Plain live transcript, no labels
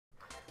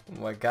Oh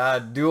my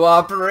god, new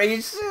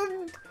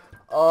operation?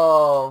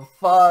 Oh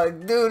fuck,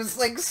 dude, it's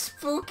like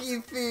spooky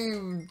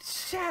themed,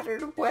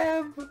 shattered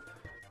web,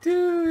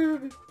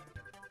 dude.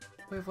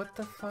 Wait, what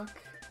the fuck?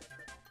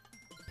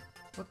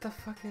 What the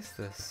fuck is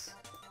this?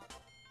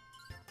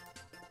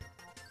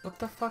 What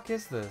the fuck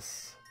is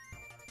this?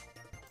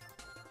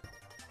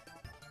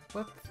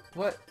 What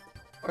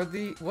are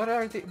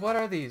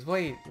these?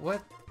 Wait,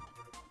 what?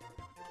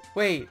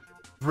 Wait,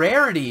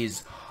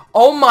 rarities?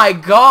 Oh my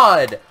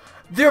god!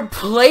 They're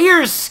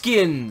player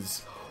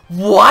skins!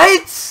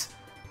 What?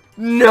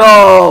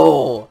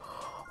 No!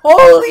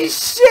 Holy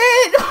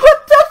shit!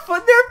 What the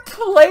fuck? They're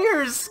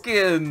player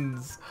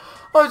skins!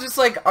 I was just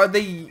like, are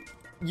they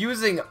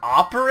using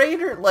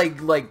operator?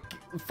 Like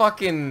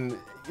fucking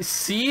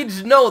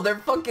Siege? No, they're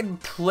fucking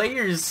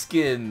player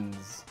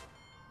skins.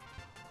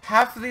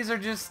 Half of these are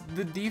just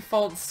the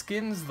default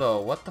skins though.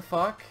 What the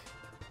fuck?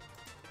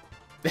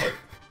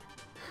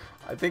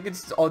 I think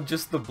it's all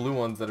just the blue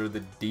ones that are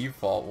the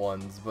default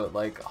ones, but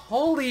like,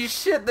 holy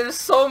shit, there's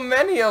so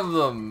many of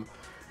them!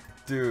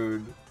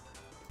 Dude.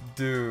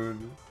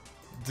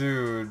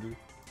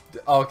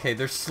 Okay,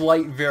 there's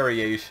slight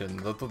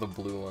variations. That's what the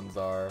blue ones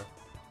are.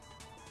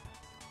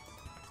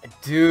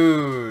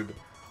 Dude.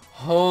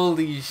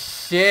 Holy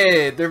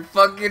shit, they're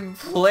fucking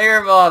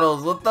player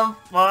models. What the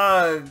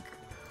fuck?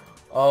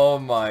 Oh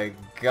my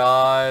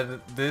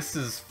god. This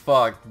is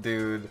fucked,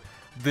 dude.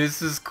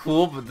 This is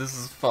cool, but this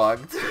is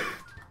fucked.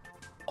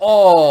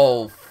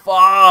 Oh,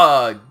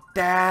 fuck.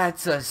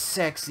 That's a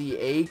sexy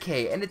AK.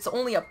 And it's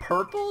only a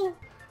purple?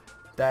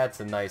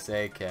 That's a nice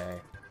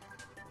AK.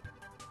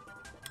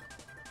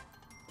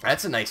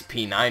 That's a nice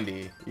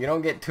P90. You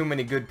don't get too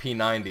many good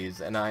P90s.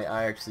 And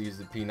I actually use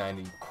the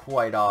P90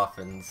 quite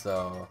often,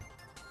 so...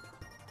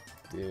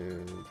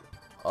 Dude.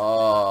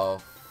 Oh,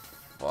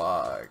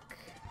 fuck.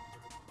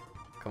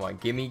 Come on,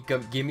 give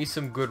me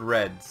some good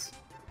reds.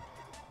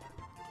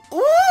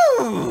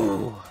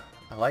 Ooh!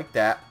 I like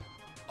that.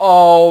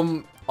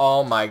 Oh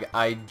my,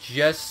 I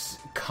just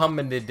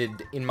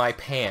commented in my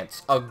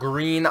pants. A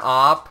green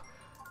op.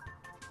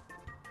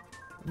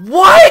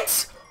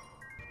 What?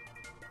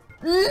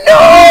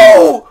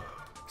 No!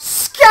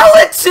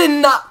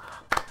 Skeleton!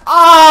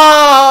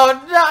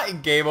 Oh, no!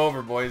 Game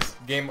over, boys.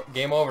 Game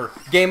over.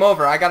 Game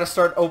over. I gotta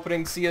start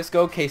opening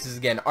CSGO cases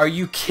again. Are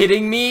you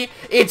kidding me?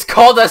 It's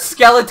called a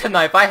skeleton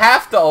knife. I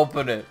have to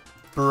open it.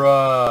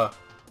 Bruh.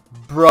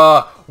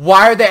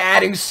 Why are they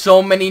adding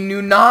so many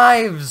new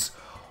knives?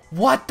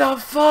 What the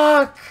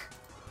fuck?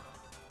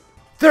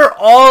 They're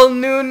all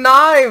new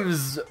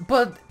knives,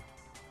 but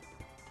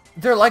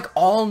they're like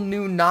all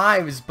new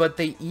knives, but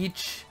they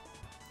each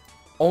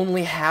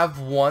only have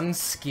one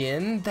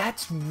skin?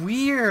 That's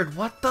weird.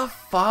 What the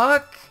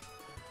fuck?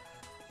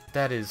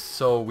 That is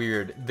so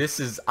weird. This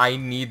is, I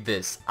need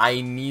this.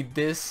 I need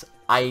this.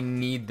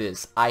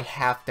 I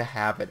have to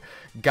have it.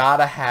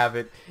 Gotta have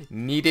it.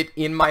 Need it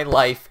in my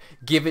life.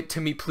 Give it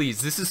to me,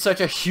 please. This is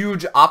such a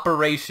huge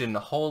operation.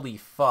 Holy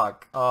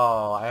fuck.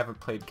 Oh, I haven't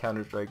played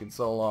Counter-Strike in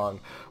so long.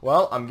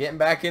 Well, I'm getting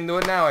back into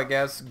it now, I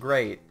guess.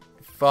 Great.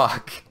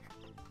 Fuck.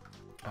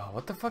 Oh,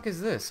 what the fuck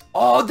is this?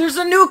 Oh, there's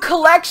a new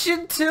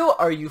collection too?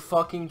 Are you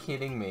fucking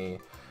kidding me?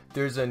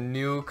 There's a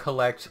new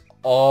collection.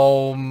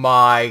 Oh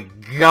my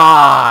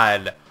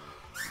god.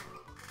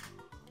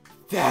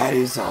 That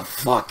is a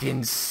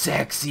fucking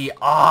sexy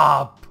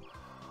op.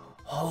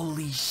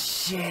 Holy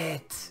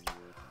shit.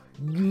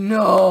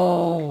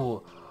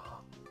 No.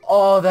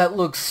 Oh, that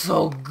looks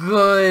so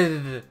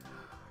good.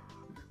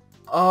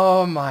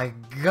 Oh my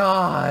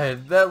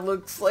god. That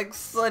looks like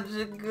such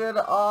a good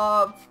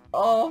op.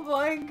 Oh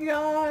my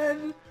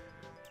god.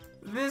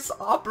 This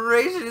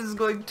operation is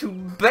going to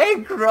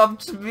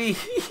bankrupt me.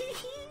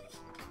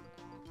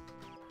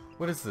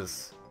 What is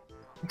this?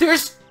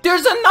 There's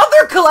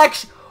another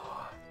collection.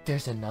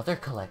 There's another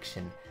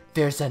collection.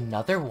 There's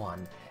another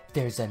one.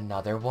 There's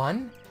another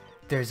one.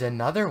 There's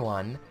another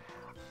one.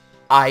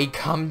 I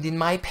cummed in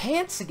my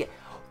pants again.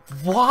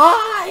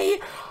 Why?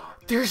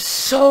 There's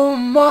so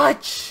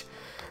much.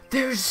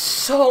 There's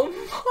so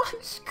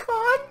much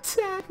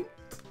content.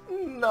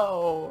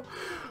 No.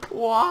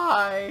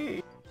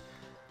 Why?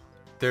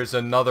 There's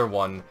another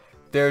one.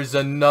 There's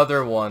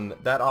another one.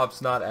 That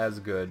op's not as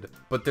good,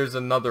 but there's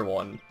another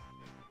one.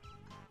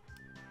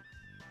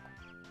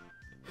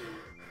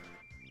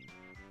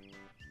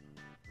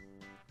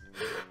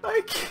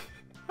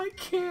 I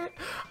can't.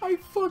 I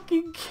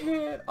fucking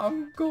can't.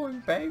 I'm going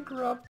bankrupt.